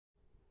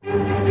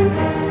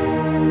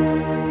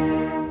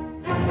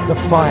The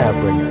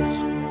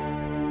Firebringers.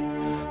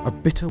 A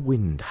bitter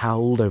wind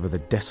howled over the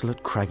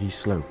desolate craggy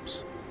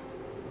slopes.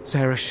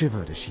 Sarah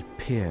shivered as she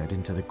peered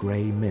into the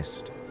grey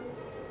mist.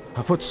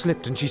 Her foot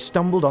slipped and she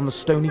stumbled on the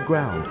stony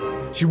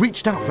ground. She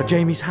reached out for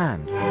Jamie's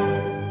hand.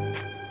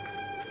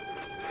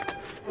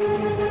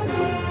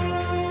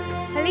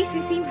 At least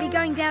we seem to be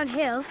going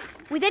downhill.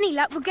 With any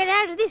luck, we'll get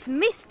out of this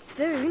mist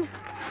soon. What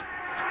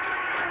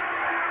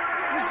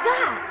was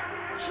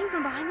that? It came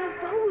from behind those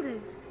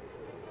boulders.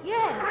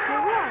 Yeah,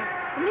 you're right.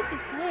 The mist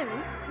is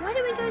clearing. Why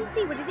don't we go and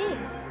see what it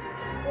is?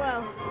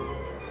 Well,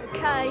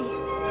 okay.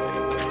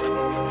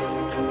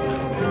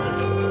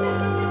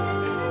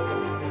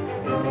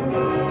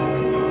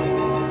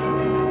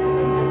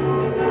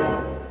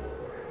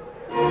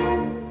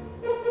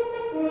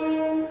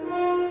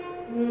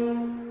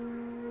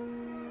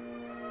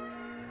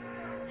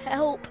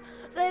 Help!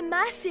 They're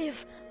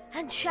massive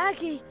and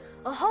shaggy.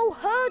 A whole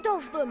herd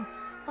of them.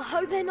 I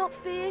hope they're not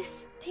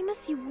fierce. They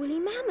must be woolly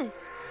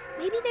mammoths.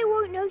 Maybe they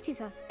won't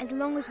notice us as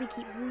long as we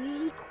keep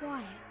really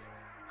quiet.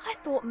 I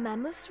thought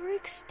mammoths were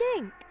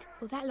extinct.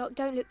 Well, that lot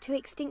don't look too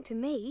extinct to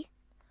me.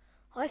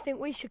 I think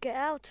we should get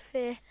out of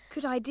here.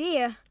 Good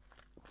idea.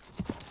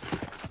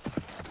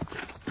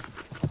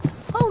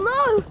 Oh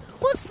no!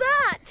 What's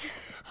that?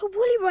 A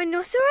woolly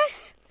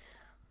rhinoceros?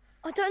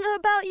 I don't know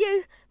about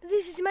you, but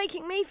this is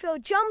making me feel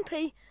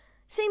jumpy.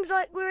 Seems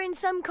like we're in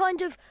some kind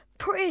of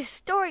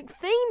prehistoric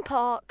theme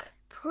park.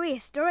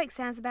 Prehistoric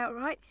sounds about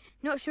right.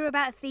 Not sure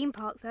about a theme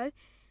park, though.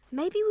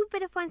 Maybe we'd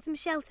better find some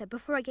shelter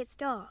before it gets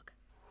dark.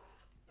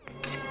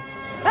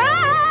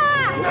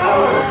 Ah!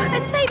 No! A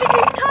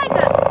saber-toothed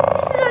tiger!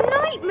 This is a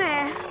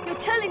nightmare! You're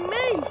telling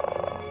me?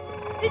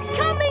 It's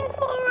coming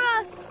for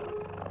us!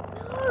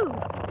 No!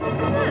 Look,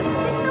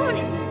 there's someone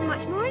it seems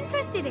much more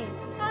interested in.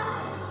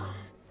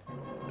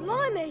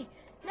 Blimey!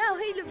 Now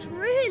he looks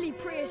really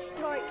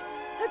prehistoric.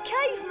 A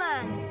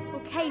caveman. Or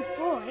cave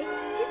boy.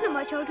 He's not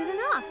much older than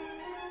us.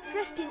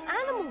 Dressed in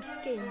animal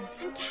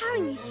skins. And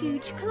carrying a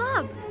huge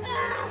club.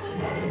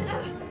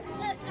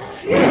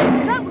 Phew,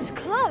 that was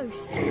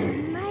close.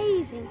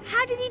 Amazing.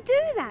 How did he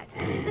do that?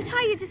 The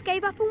tiger just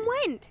gave up and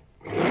went.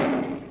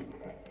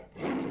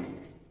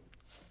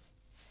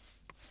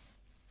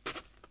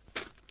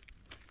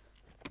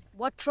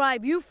 What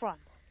tribe you from?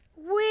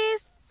 We're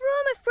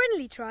from a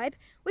friendly tribe.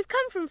 We've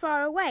come from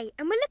far away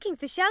and we're looking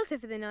for shelter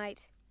for the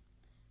night.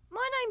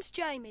 My name's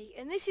Jamie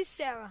and this is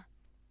Sarah.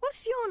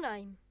 What's your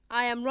name?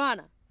 I am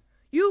Rana.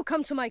 You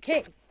come to my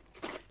cave.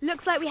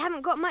 Looks like we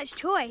haven't got much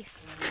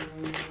choice.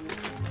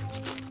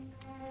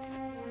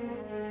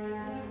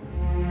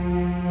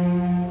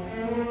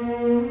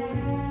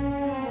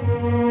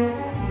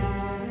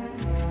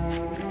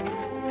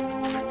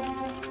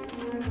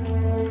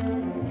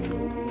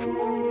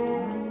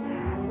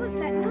 What's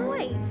that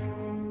noise?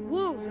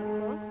 Wolves, of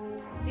course.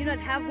 You not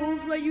have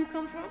wolves where you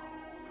come from?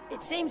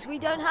 It seems we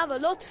don't have a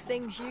lot of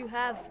things you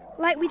have.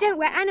 Like we don't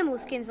wear animal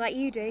skins like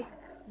you do.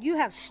 You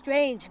have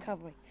strange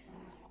covering.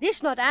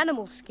 This not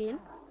animal skin.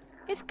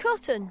 It's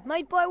cotton,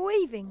 made by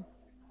weaving.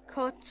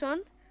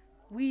 Cotton?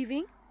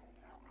 Weaving?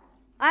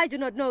 I do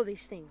not know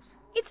these things.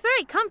 It's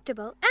very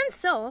comfortable and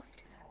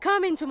soft.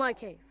 Come into my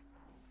cave.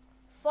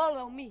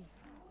 Follow me.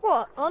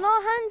 What, on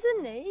our hands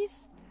and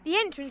knees? The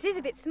entrance is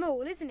a bit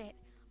small, isn't it?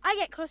 I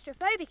get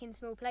claustrophobic in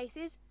small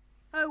places.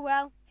 Oh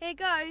well, here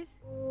goes.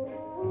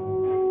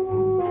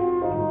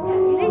 At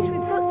least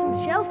we've got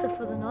some shelter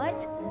for the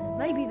night.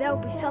 Maybe there'll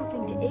be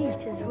something to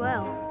eat as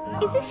well.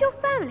 Is this your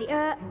family?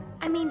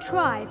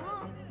 Tribe?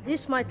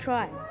 This my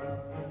tribe.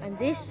 And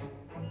this,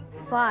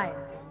 fire.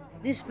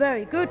 This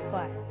very good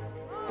fire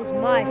is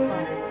my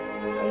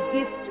fire. A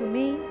gift to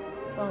me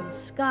from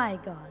Sky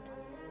God.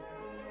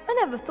 I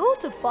never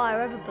thought of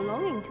fire ever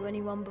belonging to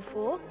anyone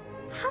before.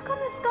 How come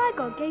the Sky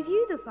God gave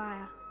you the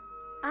fire?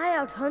 I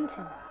out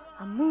hunting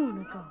a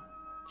moon ago.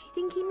 Do you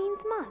think he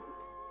means month?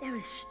 There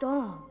is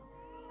storm.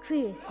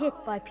 Tree is hit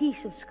by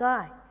piece of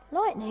sky.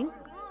 Lightning?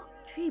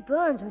 Tree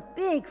burns with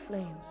big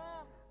flames.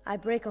 I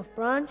break off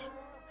branch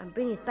and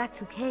bring it back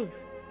to cave.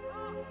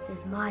 It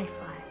is my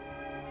fire,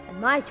 and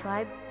my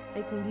tribe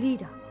make me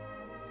leader.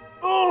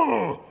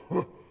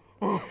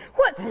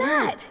 What's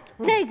that?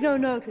 Take no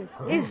notice.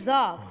 It's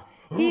Zog.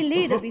 He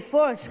leader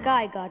before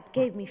Sky God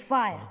gave me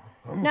fire.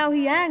 Now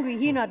he angry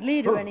he not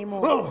leader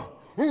anymore.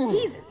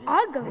 He's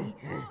ugly.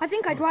 I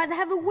think I'd rather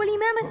have a woolly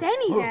mammoth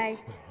any day.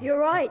 You're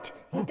right.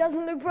 He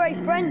doesn't look very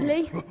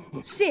friendly.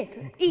 Sit,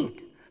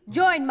 eat.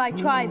 Join my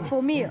tribe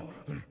for meal.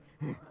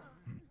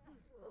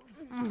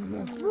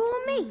 Raw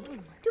meat?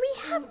 Do we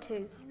have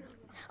to?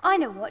 I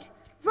know what.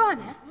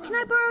 Rana, can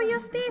I borrow your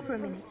spear for a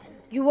minute?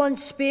 You want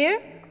spear?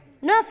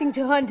 Nothing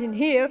to hunt in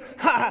here.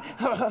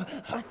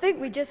 I think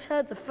we just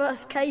heard the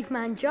first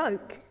caveman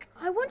joke.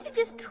 I want to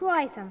just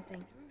try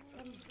something.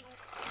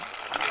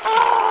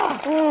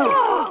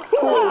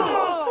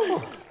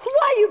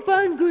 Why you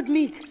burn good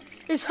meat?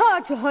 It's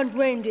hard to hunt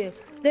reindeer.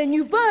 Then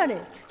you burn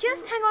it.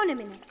 Just hang on a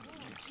minute.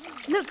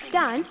 Looks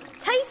done.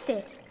 Taste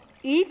it.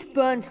 Eat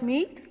burnt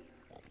meat?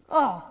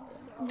 Oh,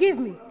 give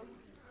me.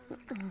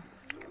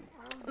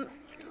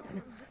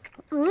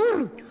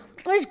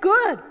 It's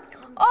good.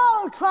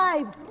 All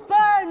tribe,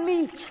 burn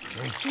meat.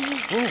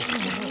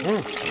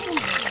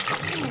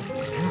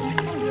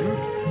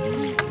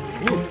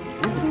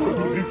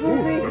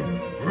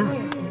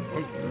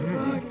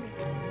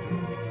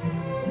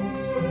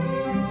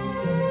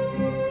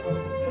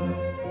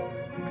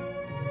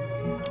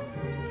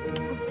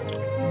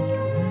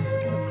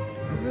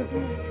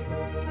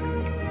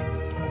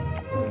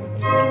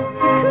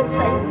 You could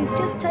say we've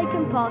just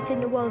taken part in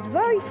the world's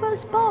very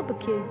first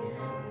barbecue.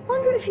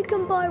 Wonder if you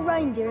can buy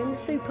reindeer in the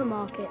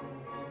supermarket.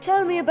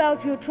 Tell me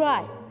about your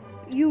tribe.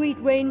 You eat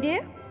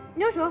reindeer?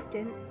 Not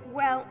often.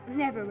 Well,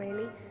 never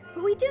really.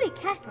 But we do eat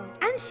cattle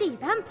and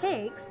sheep and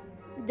pigs.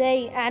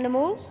 They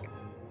animals?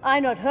 I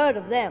not heard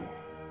of them.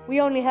 We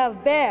only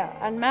have bear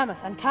and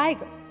mammoth and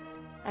tiger.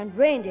 And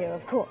reindeer,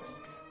 of course.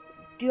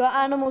 Do your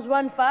animals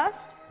run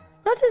fast?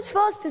 Not as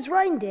fast as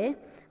reindeer.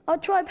 Our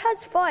tribe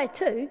has fire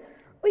too.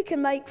 We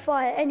can make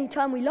fire any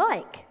time we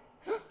like.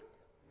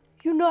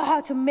 You know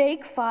how to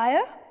make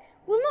fire?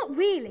 Well, not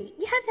really.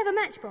 You have to have a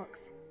matchbox.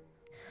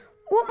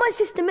 What my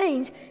sister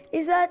means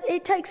is that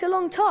it takes a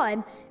long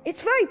time.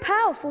 It's very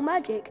powerful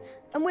magic,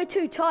 and we're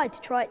too tired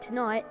to try it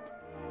tonight.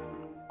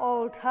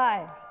 All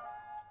tired.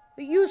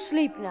 But you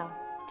sleep now.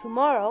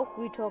 Tomorrow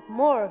we talk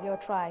more of your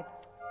tribe.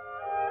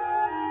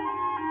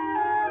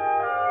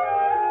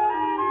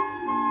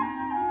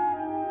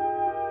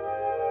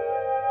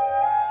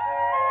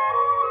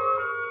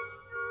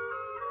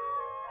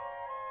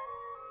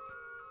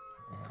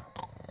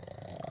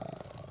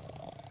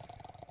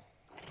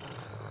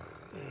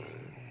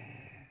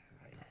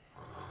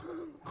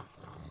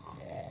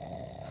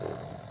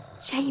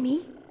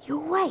 Jamie, you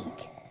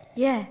awake?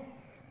 Yeah,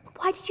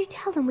 Why did you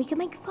tell them we could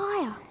make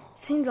fire?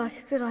 seemed like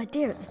a good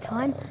idea at the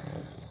time.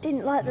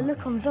 Didn't like the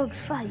look on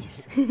Zog's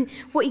face.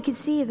 What you could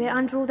see of it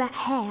under all that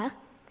hair?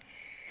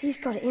 He's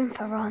got it in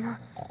for Rana,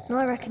 and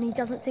I reckon he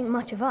doesn't think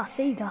much of us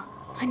either.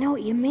 I know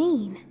what you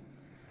mean.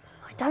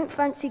 I don't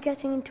fancy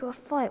getting into a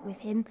fight with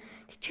him.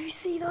 Did you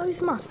see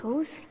those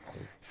muscles?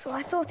 So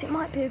I thought it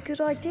might be a good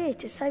idea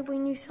to say we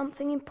knew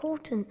something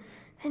important.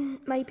 Then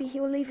maybe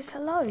he'll leave us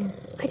alone.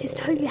 I just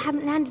hope you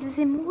haven't landed us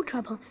in more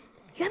trouble.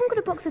 You haven't got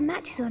a box of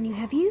matches on you,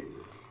 have you?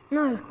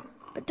 No,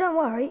 but don't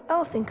worry,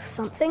 I'll think of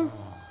something.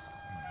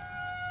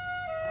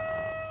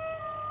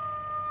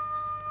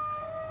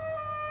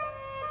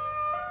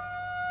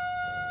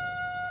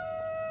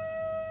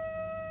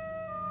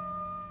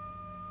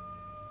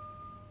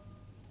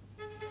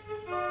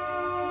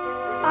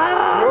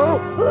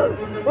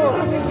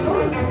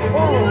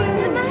 What's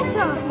the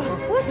matter?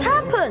 What's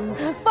happened?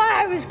 The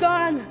fire is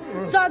gone.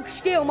 Zog,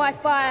 steal my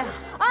fire.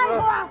 I'll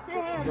go after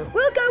him.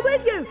 We'll go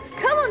with you.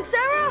 Come on,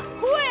 Sarah.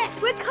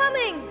 Quick! We're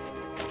coming!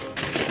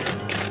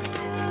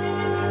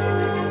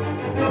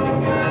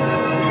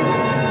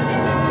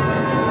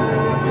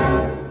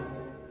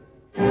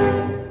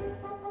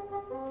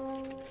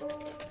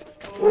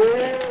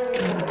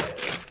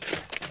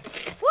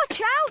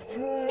 Watch out!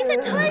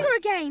 It's a tiger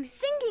again,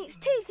 sinking its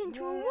teeth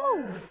into a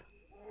wolf.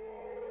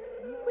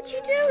 What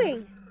you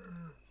doing?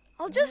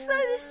 I'll just throw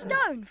this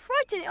stone,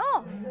 frighten it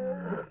off.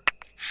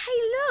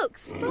 Hey, look,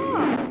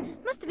 sparks.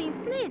 Must have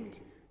been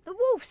flint. The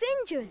wolf's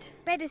injured.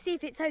 Better see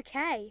if it's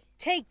okay.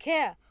 Take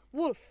care.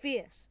 Wolf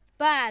fierce.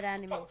 Bad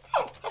animal.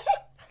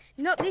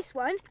 Not this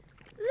one.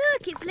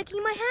 Look, it's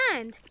licking my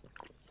hand.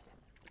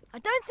 I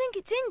don't think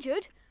it's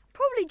injured.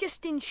 Probably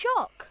just in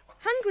shock.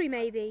 Hungry,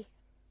 maybe.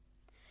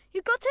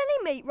 You got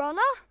any meat,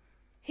 Rana?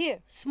 Here,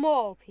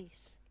 small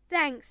piece.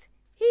 Thanks.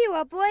 Here you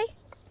are, boy.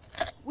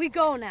 We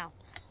go now.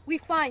 We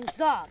find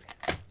Zog.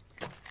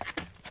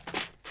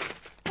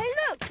 Hey,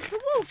 look, the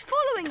wolf's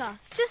following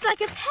us. Just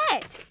like a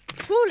pet.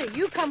 Truly,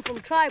 you come from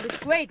tribe with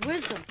great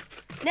wisdom.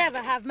 Never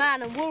have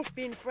man and wolf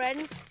been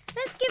friends.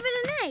 Let's give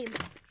it a name.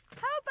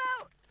 How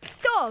about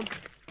dog?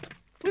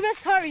 We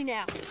must hurry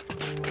now.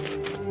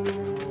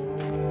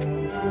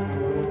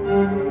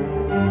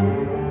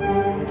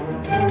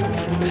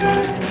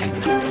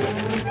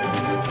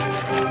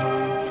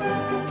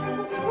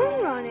 What's wrong,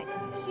 Rana?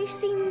 You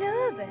seem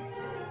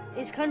nervous.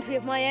 It's country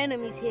of my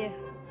enemies here,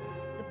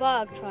 the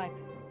Bog tribe.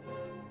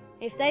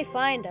 If they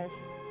find us,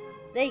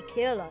 they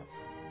kill us.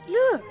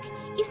 Look,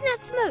 isn't that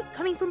smoke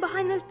coming from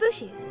behind those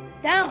bushes?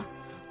 Down!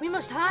 We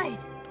must hide.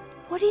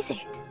 What is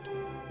it?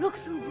 Look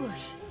through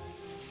bush.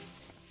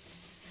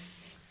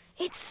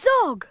 It's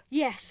Zog.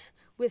 Yes,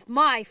 with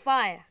my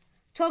fire.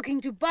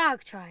 Talking to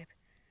Bog tribe.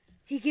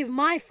 He give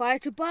my fire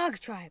to Bog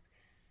tribe.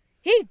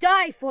 He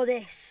died for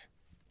this.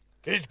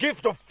 His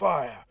gift of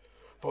fire.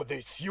 For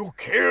this you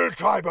kill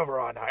tribe of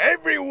Rana,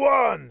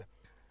 everyone!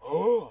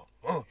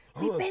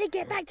 We better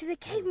get back to the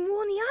cave and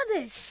warn the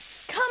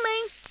others.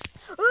 Coming.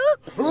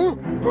 Oops!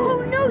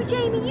 Oh no,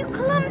 Jamie, you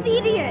clumsy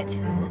idiot!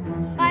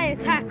 I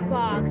attack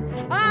Bog.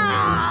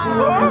 Ah!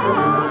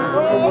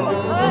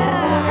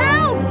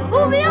 Help!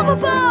 All the other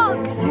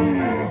bugs!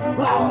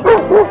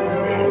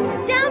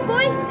 Down,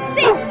 boy!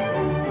 Sit!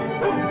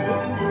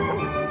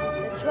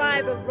 The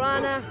tribe of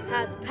Rana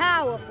has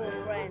powerful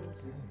friends.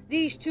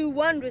 These two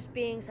wondrous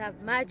beings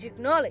have magic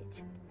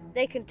knowledge.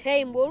 They can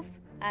tame wolf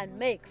and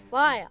make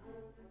fire.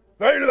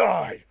 They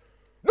lie!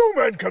 No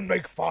man can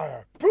make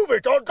fire! Prove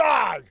it or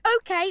die!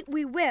 Okay,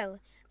 we will.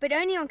 But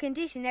only on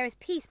condition there is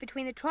peace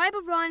between the tribe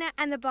of Rana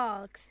and the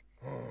Bargs.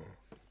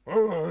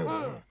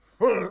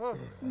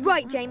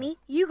 Right, Jamie,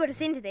 you got us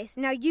into this.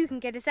 Now you can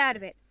get us out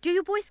of it. Do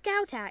your Boy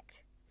Scout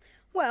act.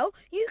 Well,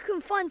 you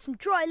can find some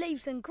dry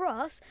leaves and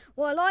grass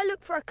while I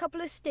look for a couple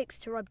of sticks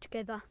to rub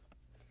together.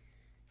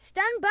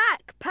 Stand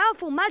back.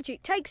 Powerful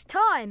magic takes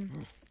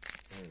time.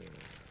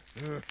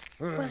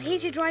 Well,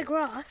 here's your dry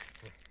grass.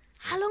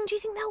 How long do you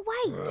think they'll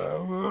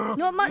wait?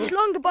 Not much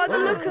longer by the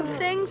look of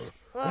things.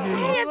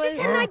 Hey, I've just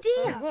had an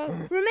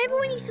idea. Remember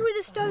when you threw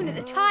the stone at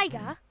the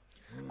tiger?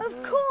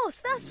 Of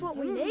course, that's what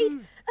we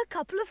need. A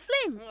couple of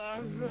flints.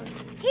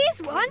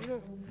 Here's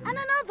one. And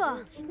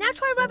another. Now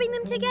try rubbing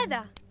them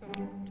together.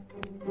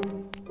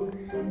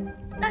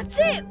 That's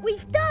it.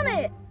 We've done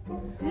it.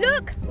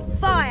 Look,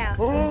 fire.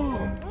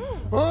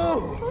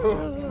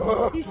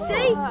 You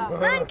see?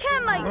 Man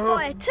can make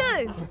fire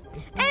too.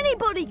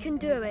 Anybody can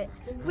do it.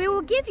 We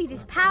will give you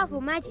this powerful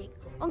magic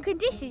on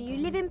condition you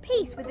live in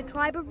peace with the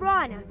tribe of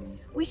Rana.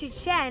 We should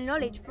share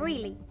knowledge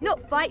freely,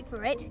 not fight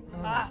for it.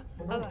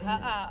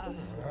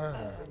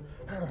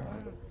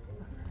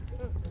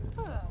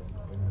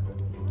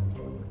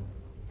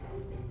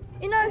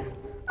 You know,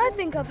 I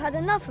think I've had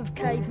enough of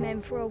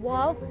cavemen for a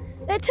while.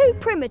 They're too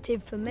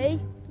primitive for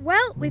me.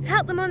 Well, we've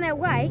helped them on their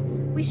way.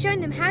 We've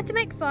shown them how to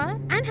make fire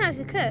and how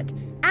to cook,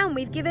 and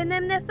we've given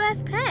them their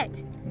first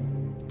pet.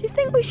 Do you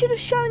think we should have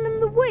shown them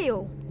the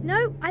wheel?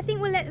 No, I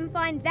think we'll let them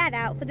find that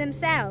out for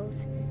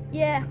themselves.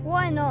 Yeah,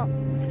 why not?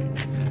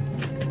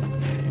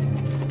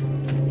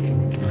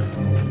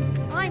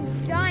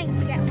 I'm dying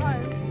to get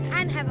home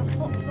and have a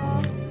hot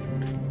bath.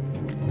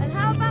 And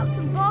how about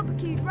some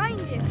barbecued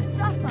reindeer for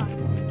supper?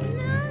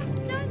 No,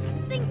 don't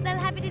think they'll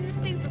have it in the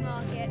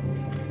supermarket.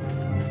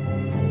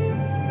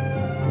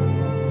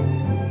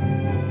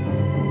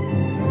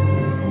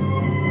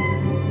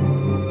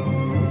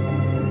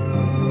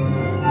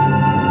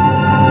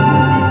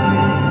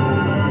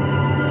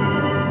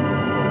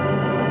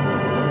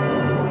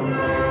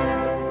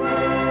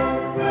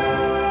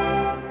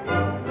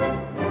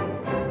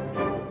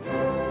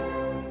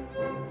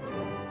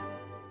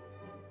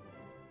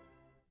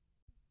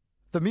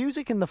 The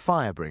music in The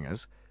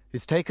Firebringers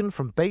is taken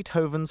from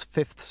Beethoven's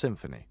Fifth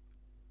Symphony.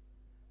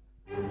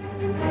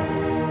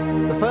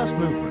 The first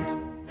movement,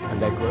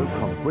 Allegro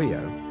con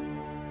brio,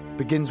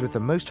 begins with the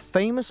most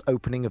famous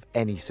opening of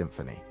any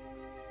symphony,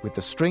 with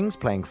the strings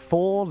playing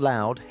 4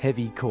 loud,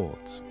 heavy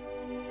chords.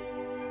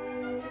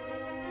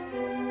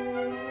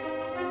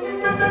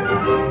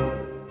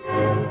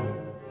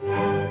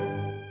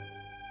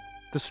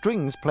 The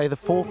strings play the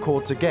 4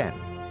 chords again,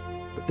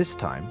 but this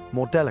time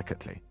more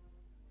delicately.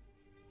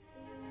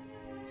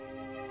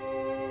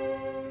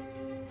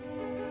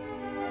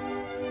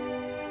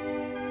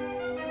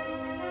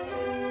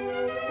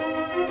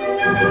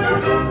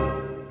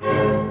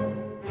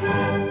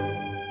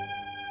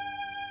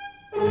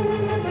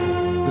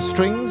 The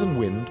strings and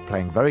wind,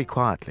 playing very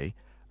quietly,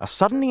 are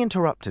suddenly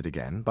interrupted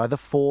again by the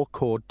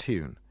 4-chord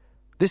tune,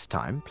 this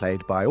time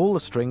played by all the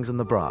strings and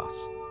the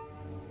brass.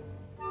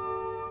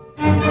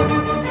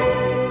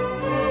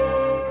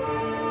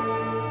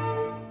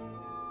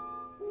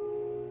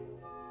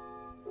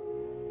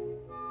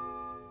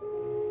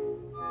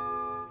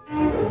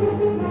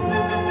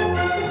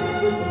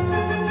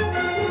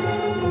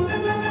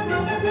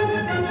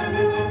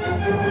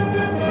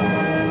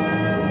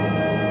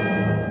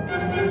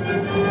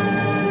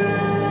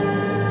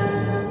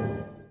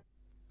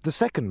 The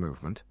second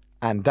movement,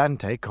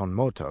 Andante con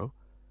moto,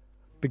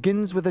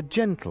 begins with a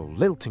gentle,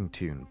 lilting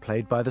tune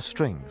played by the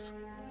strings.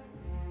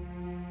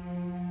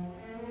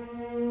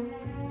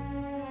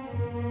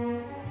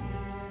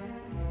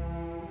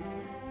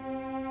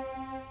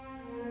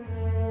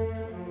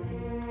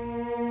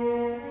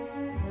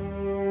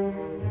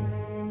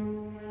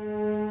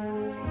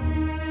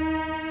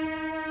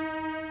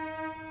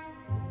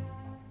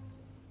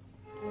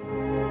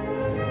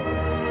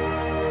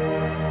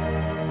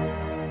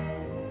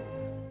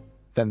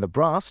 Then the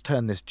brass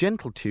turn this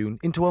gentle tune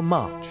into a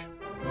march.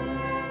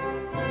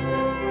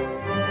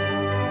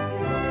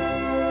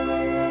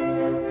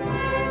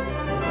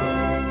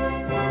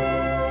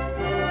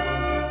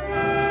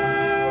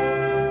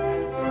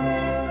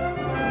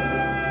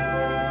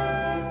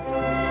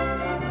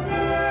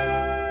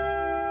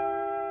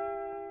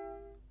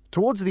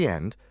 Towards the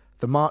end,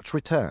 the march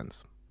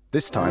returns,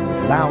 this time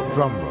with loud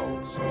drum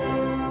rolls.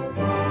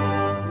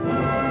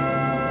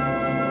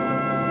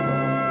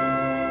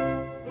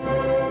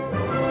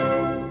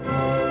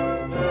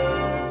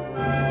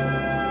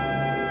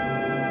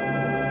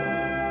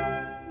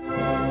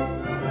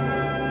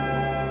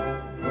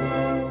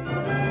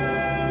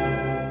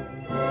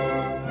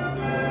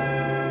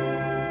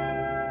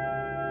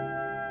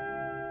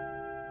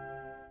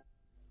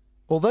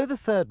 Although the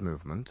third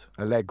movement,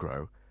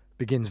 Allegro,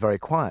 begins very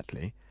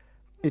quietly,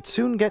 it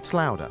soon gets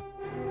louder,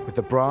 with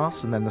the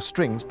brass and then the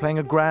strings playing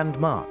a grand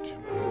march.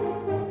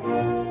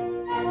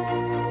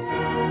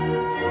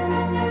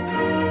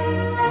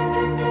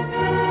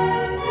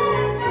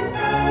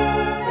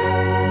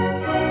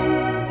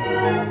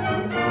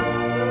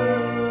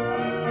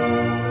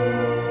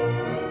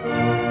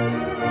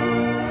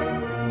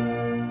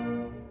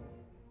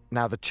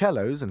 Now the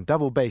cellos and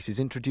double basses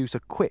introduce a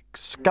quick,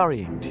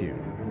 scurrying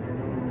tune.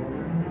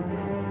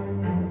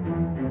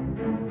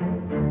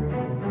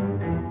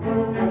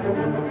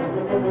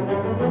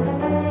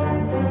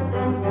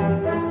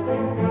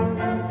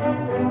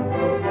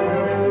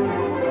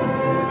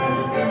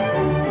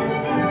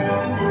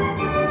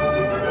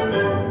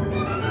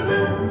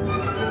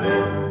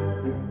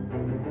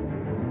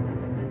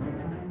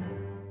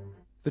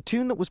 The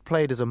tune that was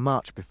played as a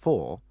march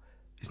before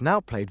is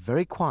now played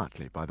very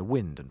quietly by the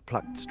wind and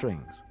plucked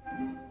strings.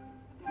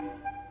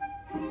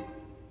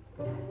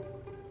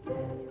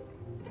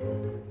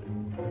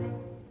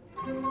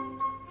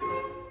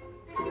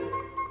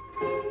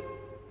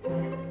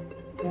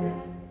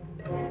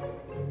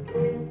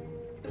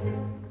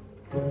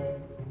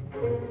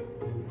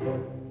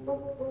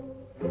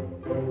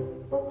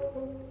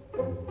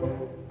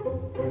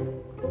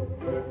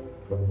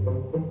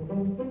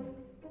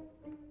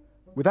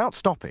 Without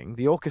stopping,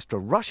 the orchestra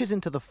rushes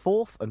into the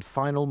fourth and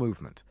final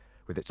movement,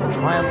 with its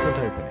triumphant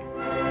opening.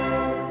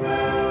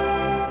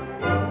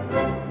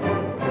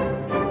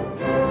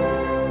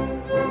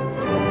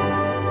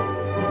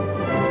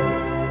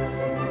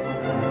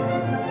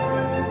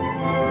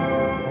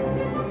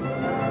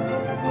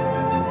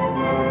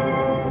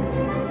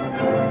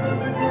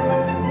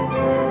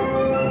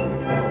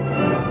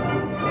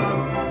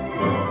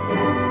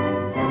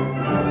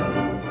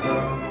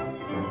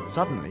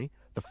 Suddenly,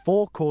 the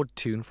four-chord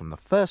tune from the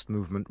first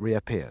movement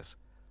reappears,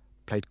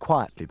 played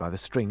quietly by the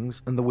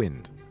strings and the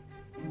wind.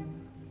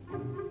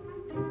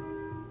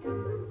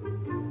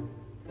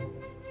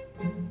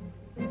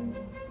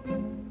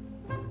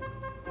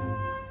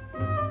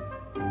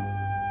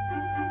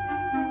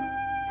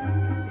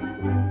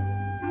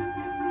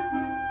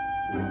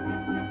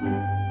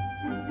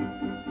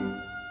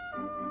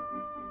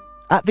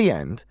 At the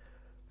end,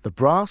 the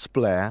brass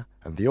blare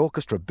and the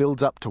orchestra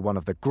builds up to one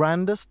of the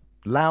grandest,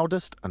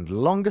 loudest and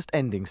longest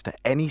endings to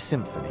any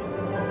symphony.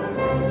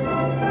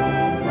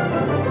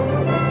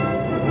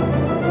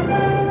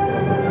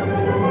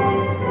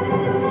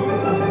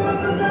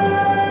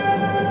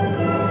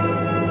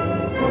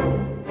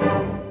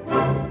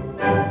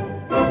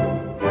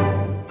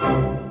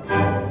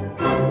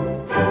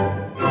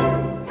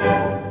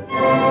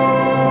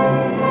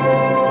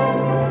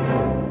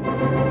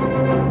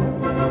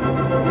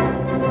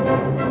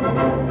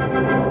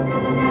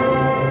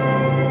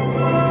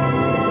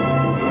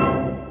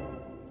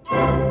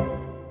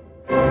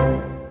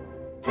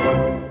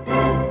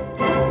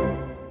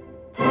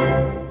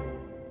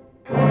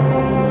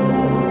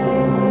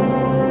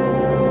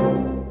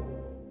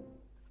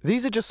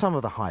 These are just some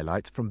of the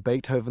highlights from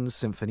Beethoven's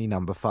Symphony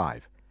No.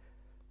 5.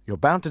 You're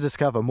bound to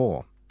discover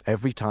more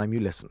every time you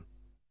listen.